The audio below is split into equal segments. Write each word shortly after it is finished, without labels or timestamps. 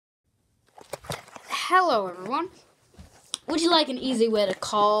Hello, everyone. Would you like an easy way to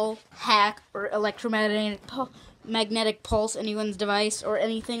call, hack, or magnetic pulse anyone's device or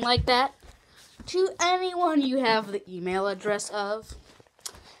anything like that? To anyone you have the email address of?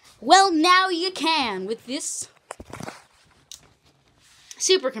 Well, now you can with this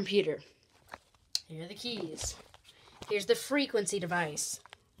supercomputer. Here are the keys. Here's the frequency device,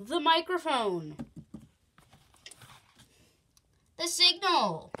 the microphone, the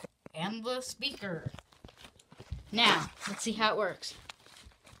signal, and the speaker. Now, let's see how it works.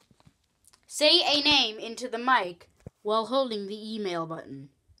 Say a name into the mic while holding the email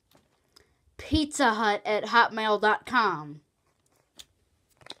button. pizzahut@hotmail.com.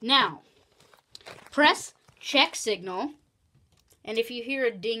 Now, press check signal, and if you hear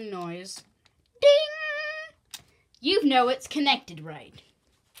a ding noise, ding, you know it's connected right.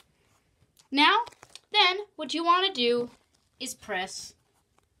 Now, then, what you want to do is press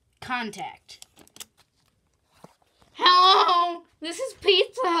contact. Hello, this is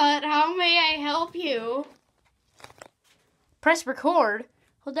Pizza Hut. How may I help you? Press record,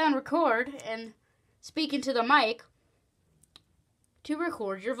 hold down record, and speak into the mic to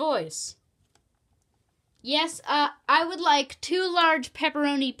record your voice. Yes, I would like 2 large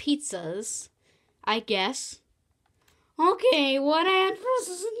pepperoni pizzas, I guess. Okay, what address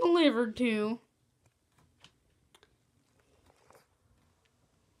is it delivered to?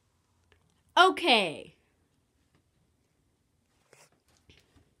 Okay.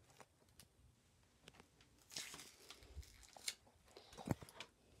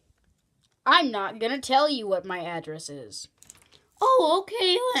 I'm not gonna tell you what my address is. Oh,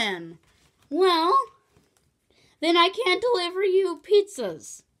 okay then. Well, then I can't deliver you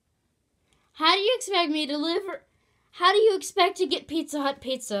pizzas. How do you expect to get Pizza Hut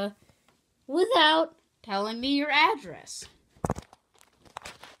pizza without telling me your address?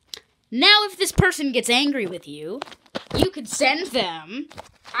 Now, if this person gets angry with you, you could send them,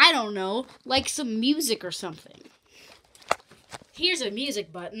 I don't know, like some music or something. Here's a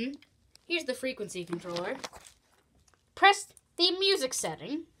music button. Here's the frequency controller. Press the music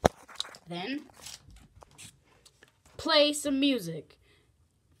setting. Then, play some music.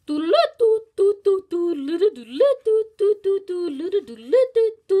 And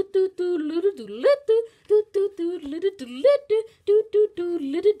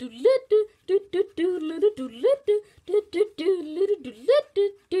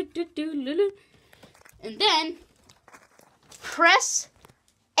then, press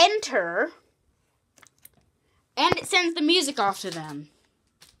enter, and it sends the music off to them.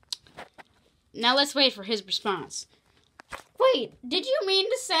 Now let's wait for his response. Wait, did you mean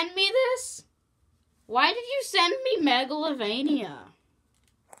to send me this? Why did you send me Megalovania?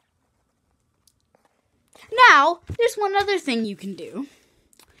 Now, there's one other thing you can do,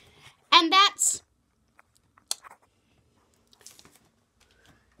 and that's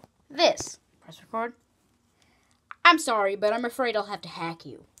this. Press record. I'm sorry, but I'm afraid I'll have to hack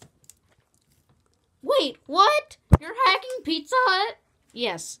you. Wait, what? You're hacking Pizza Hut?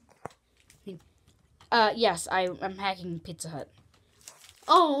 Yes. Yes, I'm hacking Pizza Hut.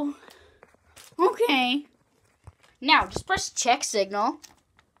 Oh, okay. Now, just press check signal.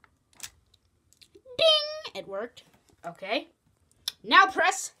 Ding! It worked. Okay. Now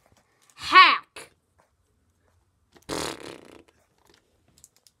press hack.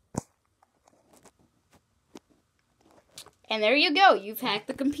 And there you go. You've hacked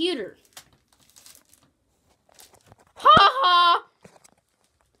the computer. Ha ha!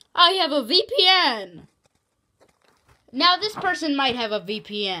 I have a VPN. Now this person might have a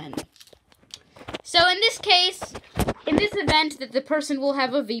VPN. So in this case, in this event that the person will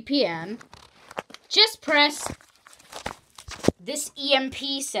have a VPN, just press this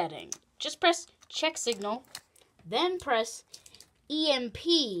EMP setting. Just press check signal, then press EMP,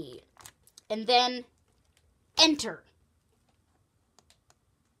 and then enter.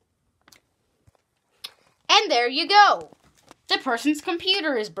 And there you go. The person's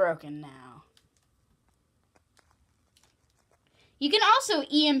computer is broken now. You can also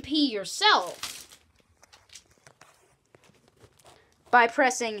EMP yourself by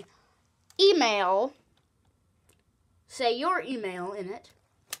pressing email, say your email in it,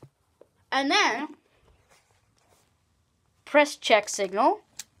 and then press check signal,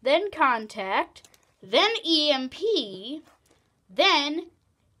 then contact, then EMP, then